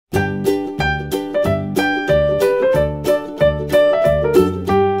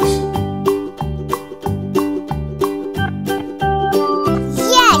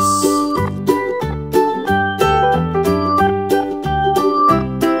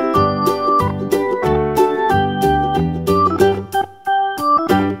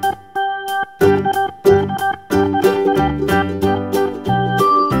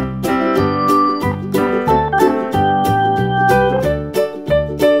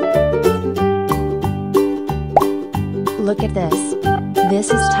Look at this. This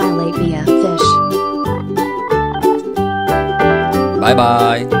is tilapia fish. Bye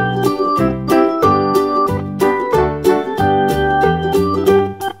bye.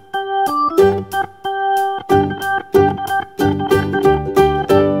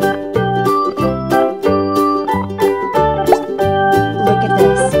 Look at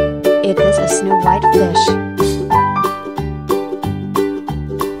this. It is a snow white fish.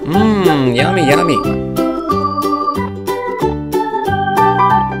 Mmm, yummy, yummy.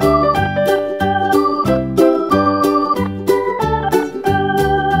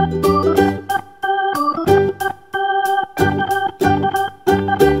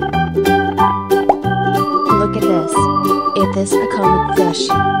 Look at this. It is a common fish.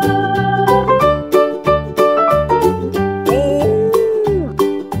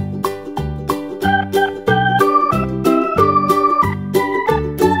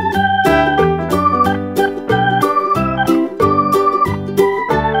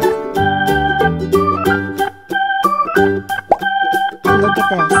 Look at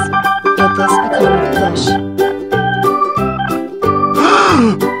this. It is a common fish.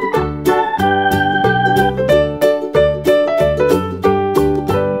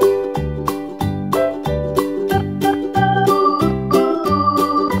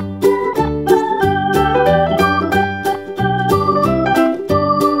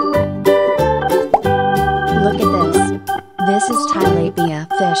 Look at this. This is tilapia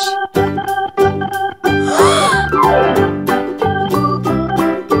fish.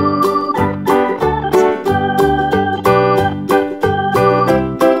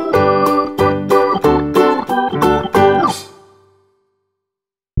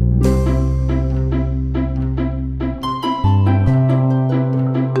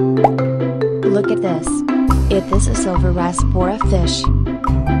 Look at this. It is a silver raspora fish.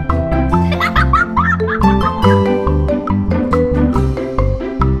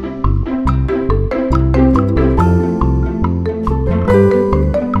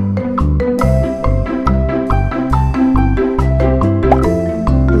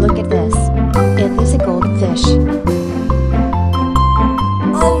 Look at this. It is a goldfish.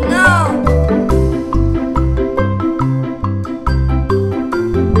 Oh no!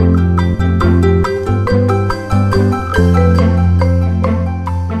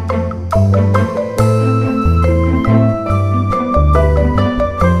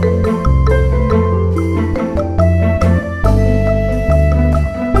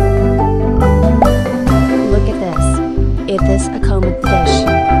 Look at this. It is a common fish.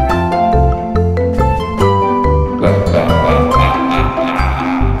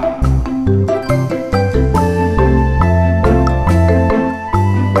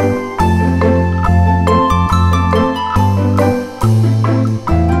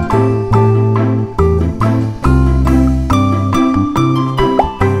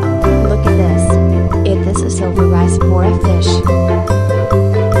 Look at this. It is a silver raspora fish.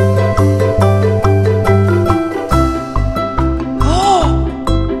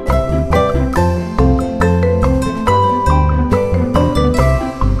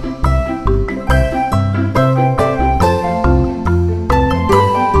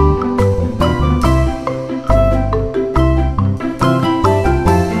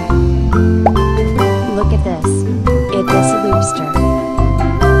 Look at this. It is a lobster.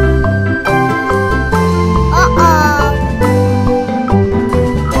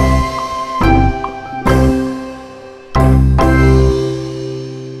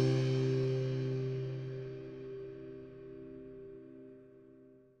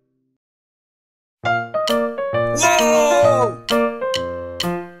 Whoa!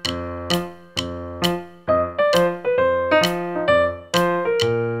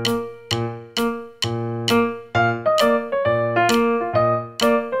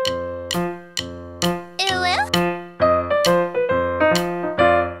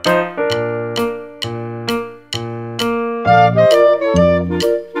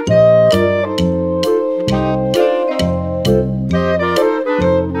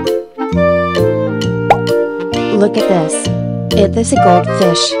 Look at this. It is a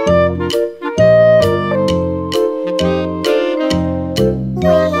goldfish.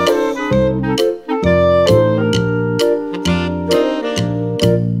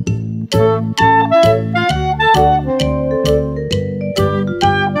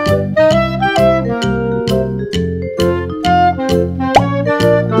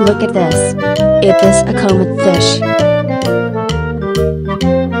 Look at this. It is a common fish.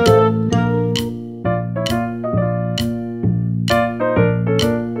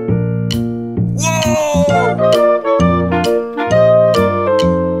 Whoa!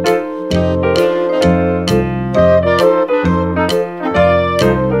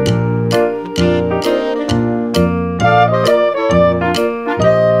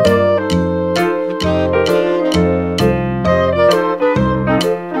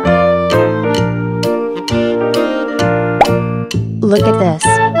 Look at this.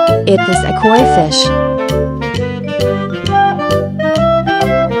 It is a koi fish.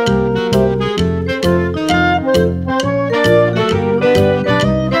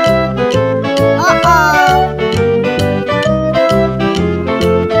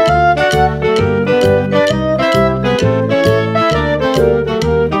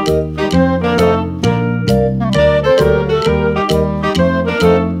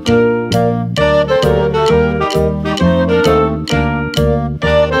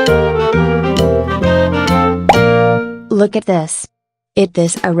 Look at this. It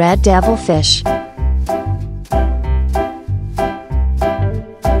is a red devilfish.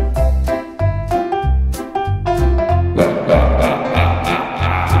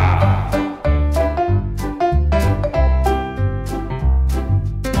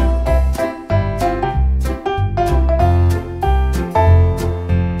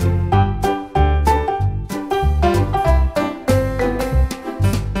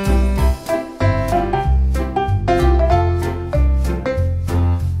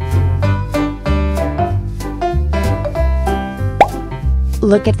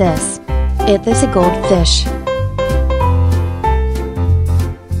 Look at this. It is a goldfish.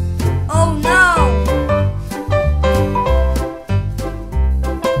 Oh no!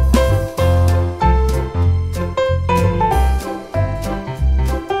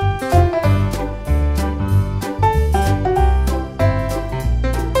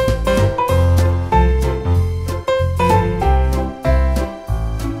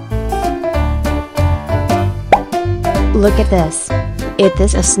 Look at this. It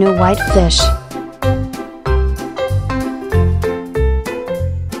is a snow white fish.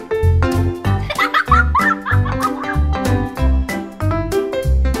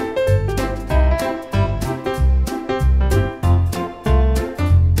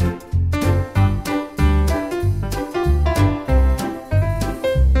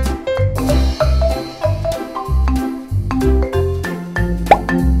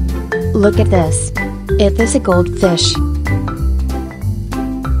 Look at this. It is a goldfish.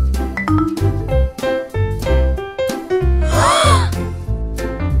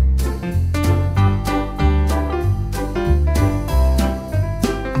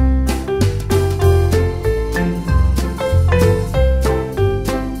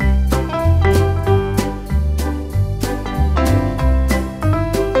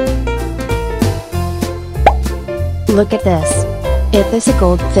 Look at this. It is a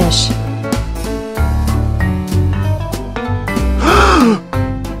goldfish.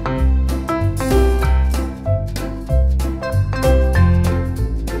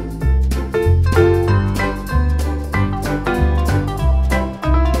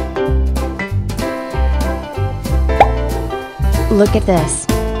 Look at this.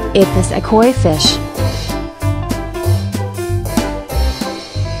 It is a koi fish.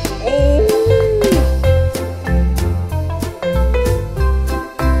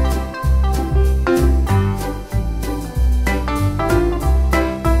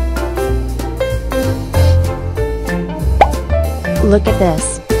 Look at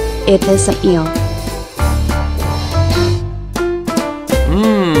this. It is an eel.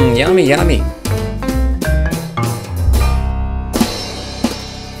 Mmm, yummy, yummy.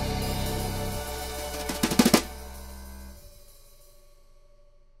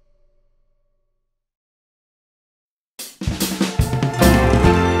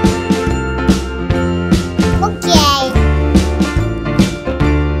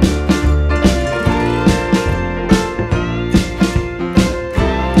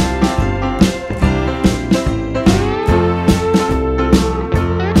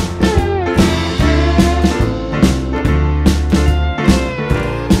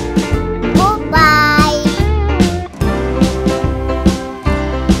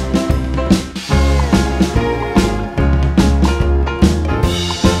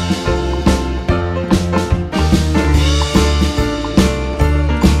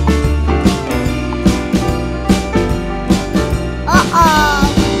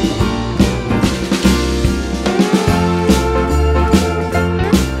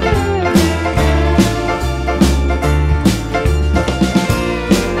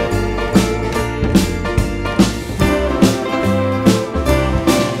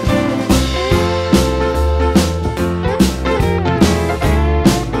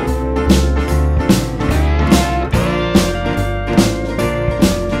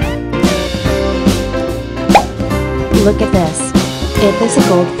 Look at this. It is a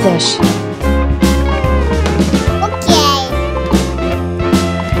goldfish.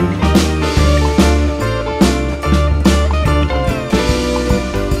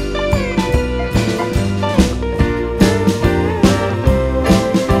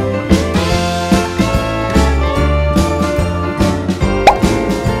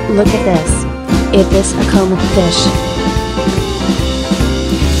 Look at this. Is this a common fish?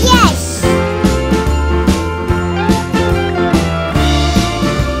 Yes!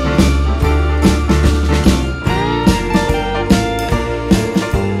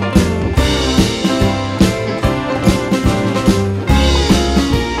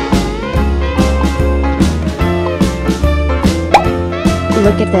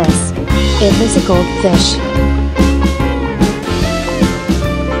 Look at this. Is this a goldfish?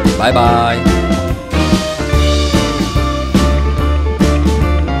 Bye bye.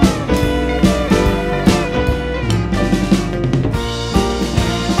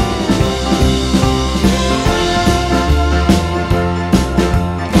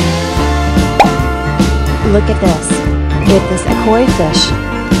 Look at this. Is this a koi fish?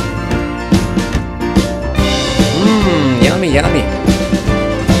 Mmm, yummy, yummy.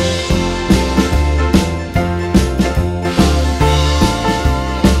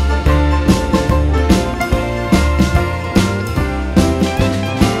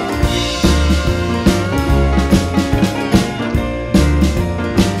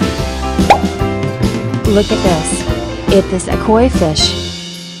 Look at this. Is this a koi fish?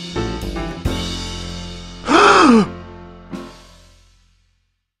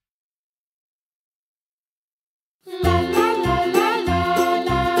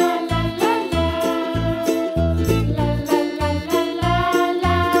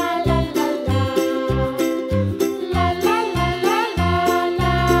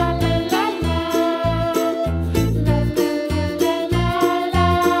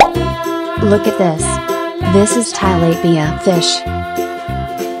 Look at this. This is tilapia fish.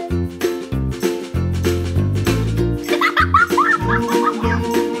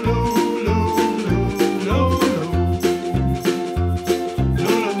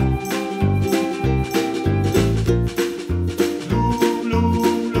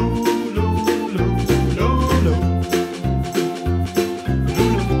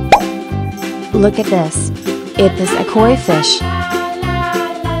 Look at this. Is this a koi fish?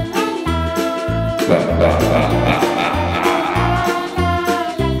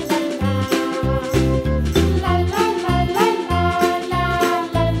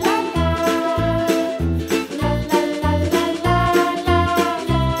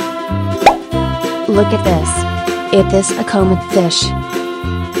 Look at this. Is this a common fish?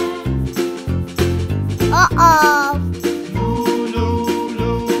 Uh-oh.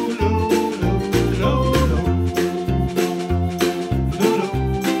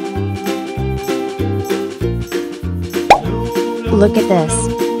 Look at this.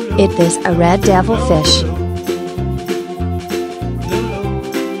 Is this a red devil fish?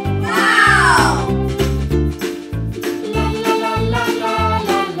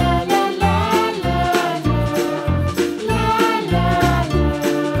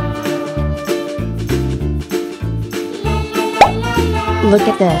 Look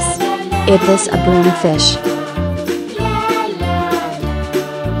at this. Is this a broom fish?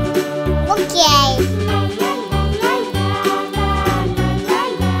 Okay.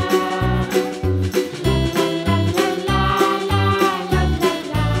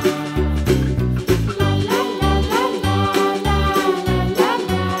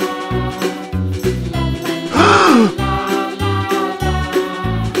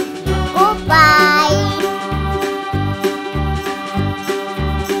 Goodbye.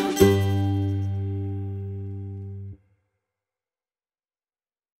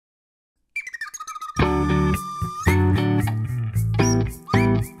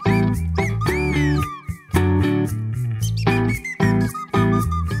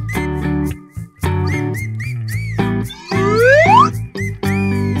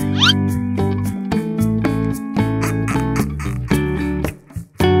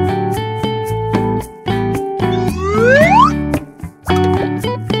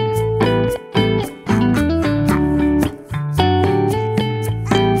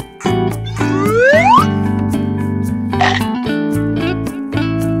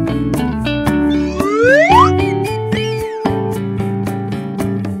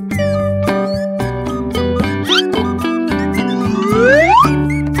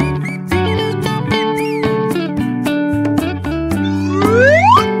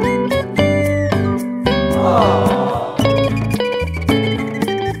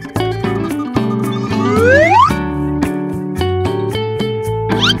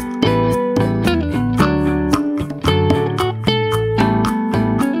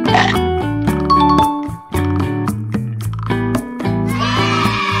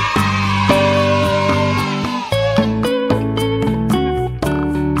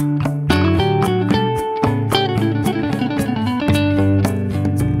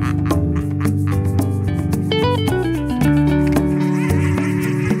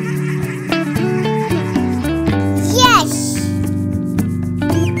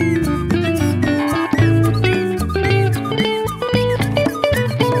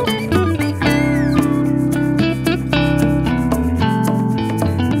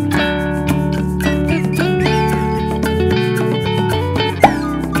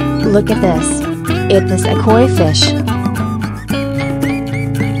 Look at this. It is a koi fish. Okay.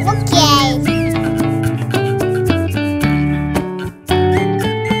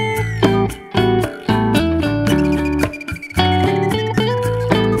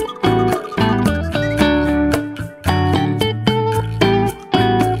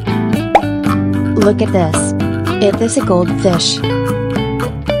 Look at this. It is a goldfish.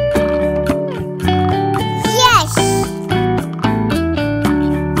 Yes.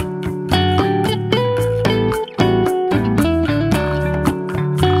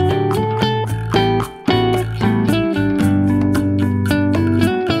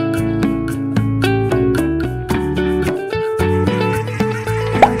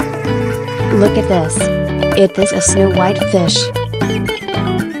 Look at this. It is a snow white fish.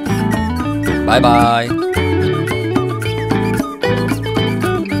 Bye bye.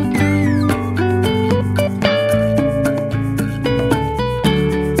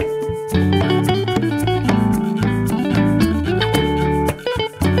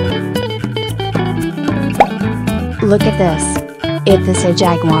 Look at this. It is a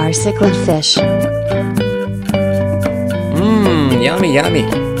jaguar cichlid fish. Mmm, yummy, yummy.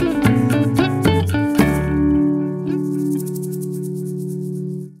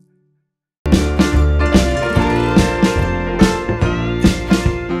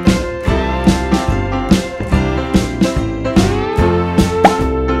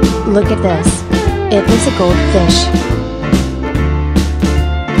 Look at this. It is a goldfish.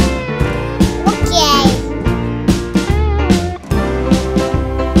 Okay.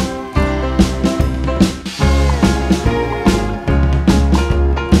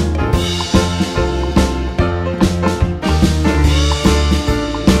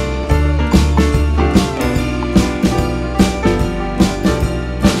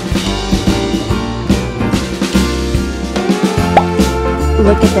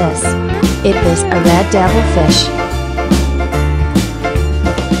 Look at this. It is a red devilfish.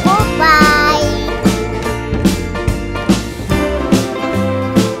 Goodbye.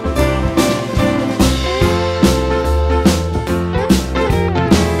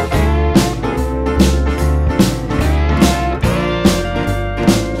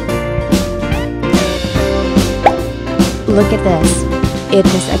 Look at this. It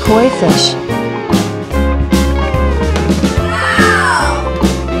is a koi fish.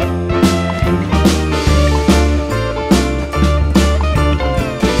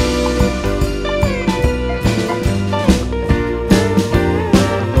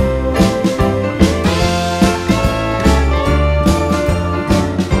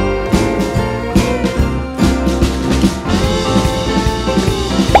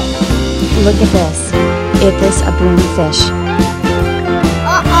 Look at this. It is a broomfish.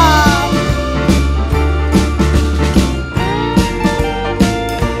 Uh-oh.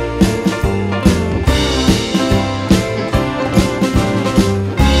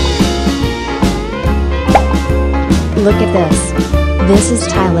 Look at this. This is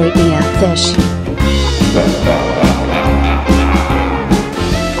tilapia fish.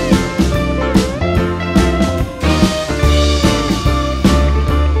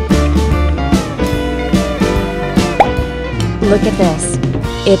 Look at this.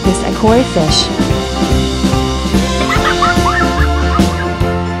 It is a koi fish.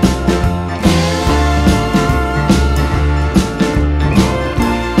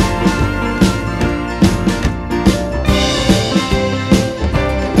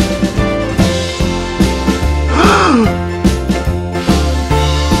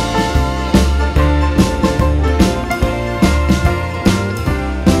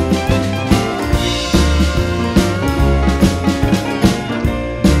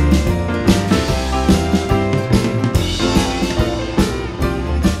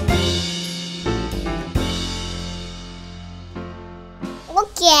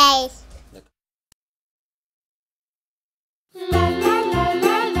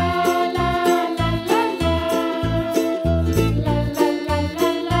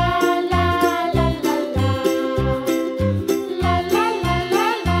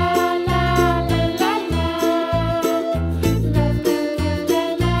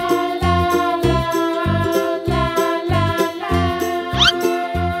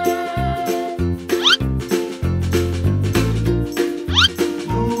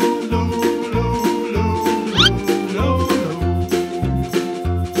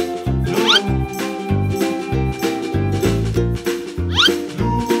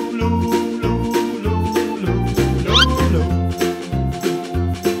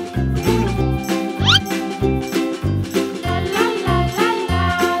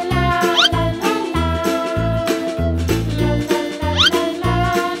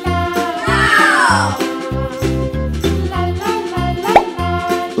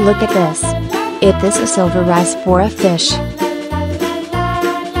 Look at this. Is this a silver rice for a fish?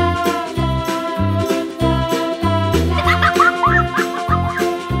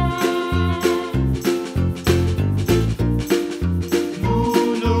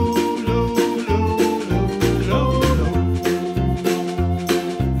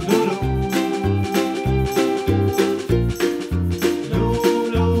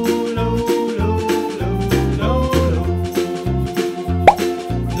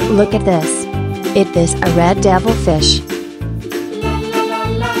 Look at this. Is this a red devilfish?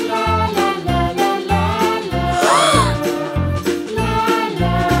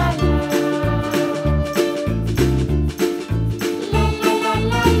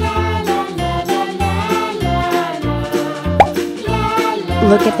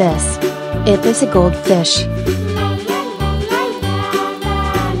 Look at this. Is this a goldfish?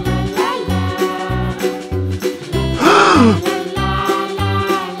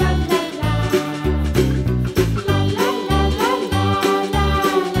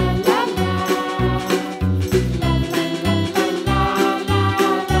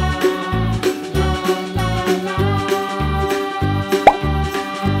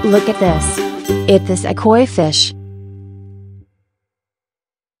 Look at this. Is this a koi fish?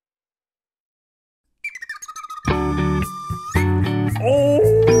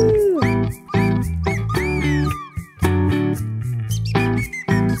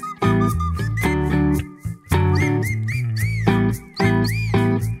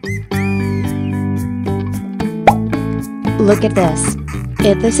 Look at this.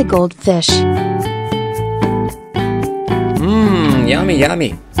 Is this a goldfish? Mmm, yummy,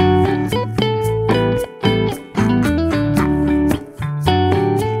 yummy.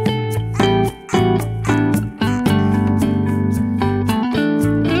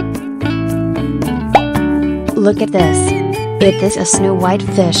 Look at this. Is this a snow white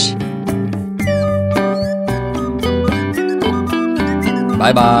fish?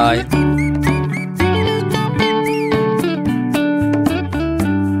 Bye bye.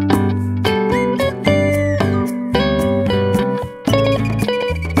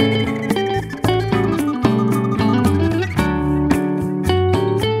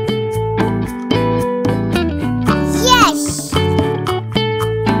 Yes.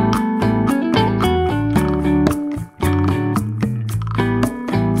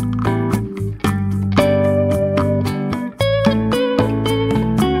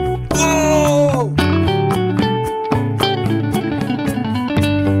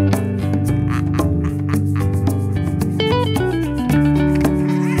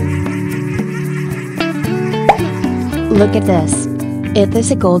 Look at this. Is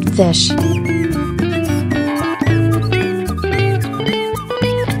this a goldfish?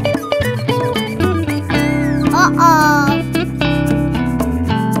 Uh-oh.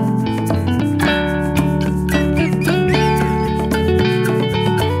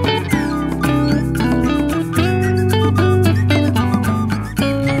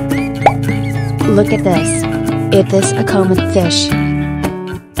 Look at this. Is this a common fish?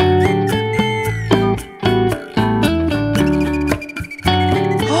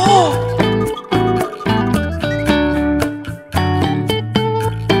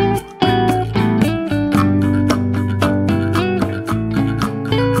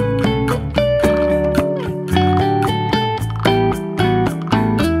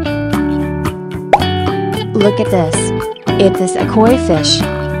 Look at this. Is this a koi fish?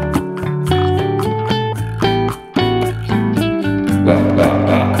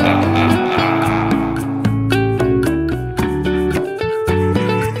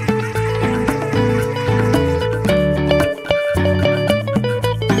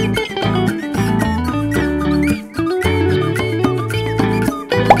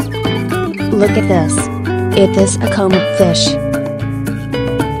 Look at this. Is this a common fish?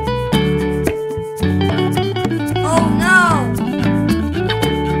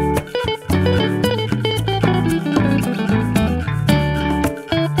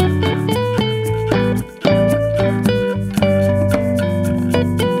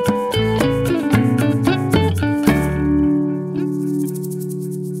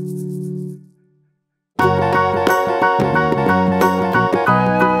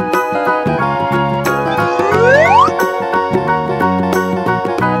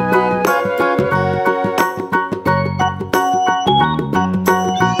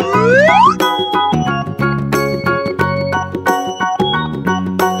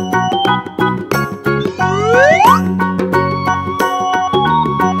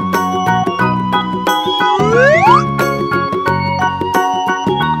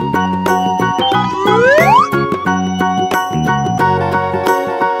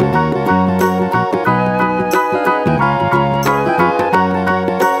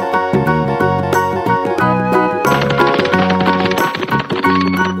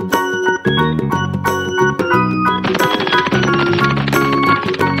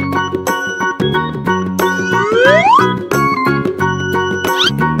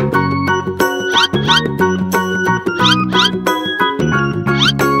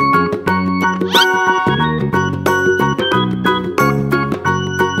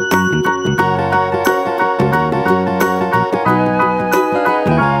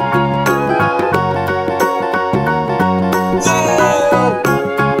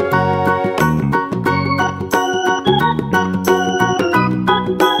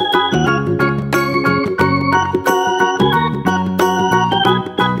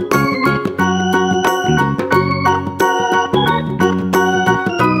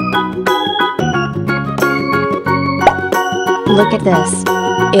 Look at this.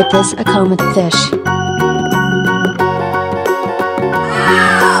 Is this a common fish?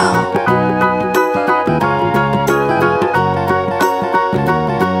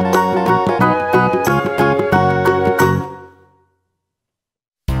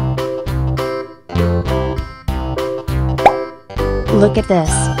 Look at this.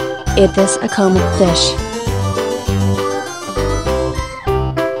 Is this a common fish?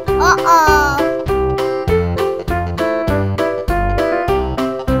 Uh-oh.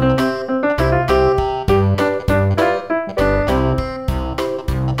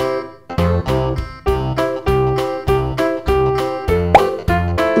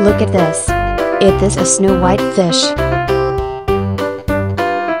 Look at this. Is this a snow white fish?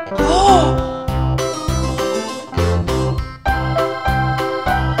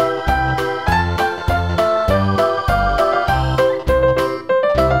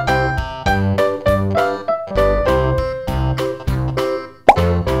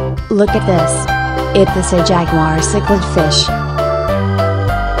 Look at this. Is this a jaguar cichlid fish?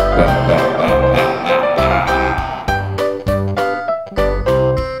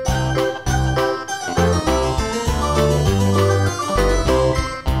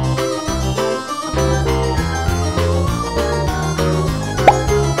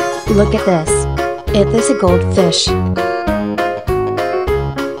 Look at this. Is this a goldfish?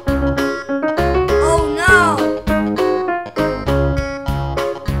 Oh no.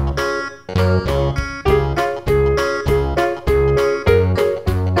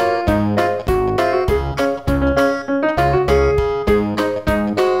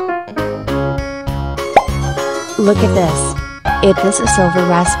 Look at this. Is this a silver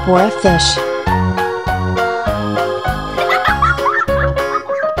raspora fish?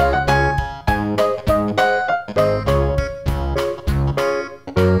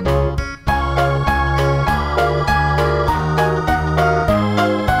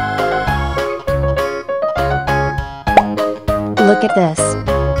 Look at this.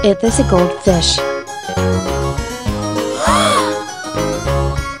 Is this a goldfish?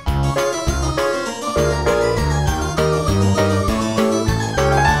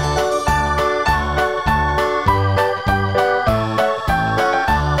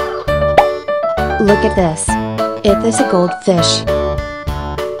 Look at this. Is this a goldfish?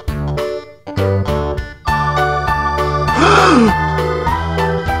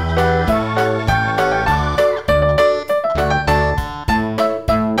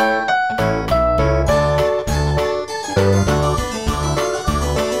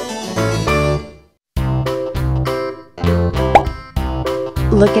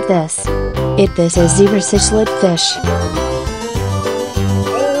 Look at this. Is this a zebra cichlid fish?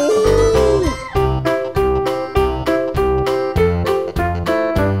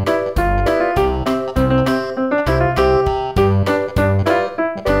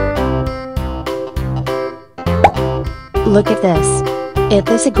 Look at this. Is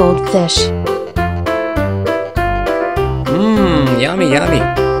this a goldfish? Mmm, yummy, yummy.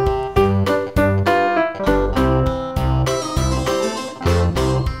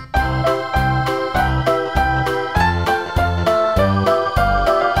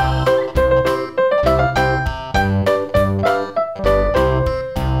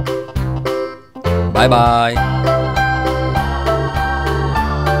 Bye bye.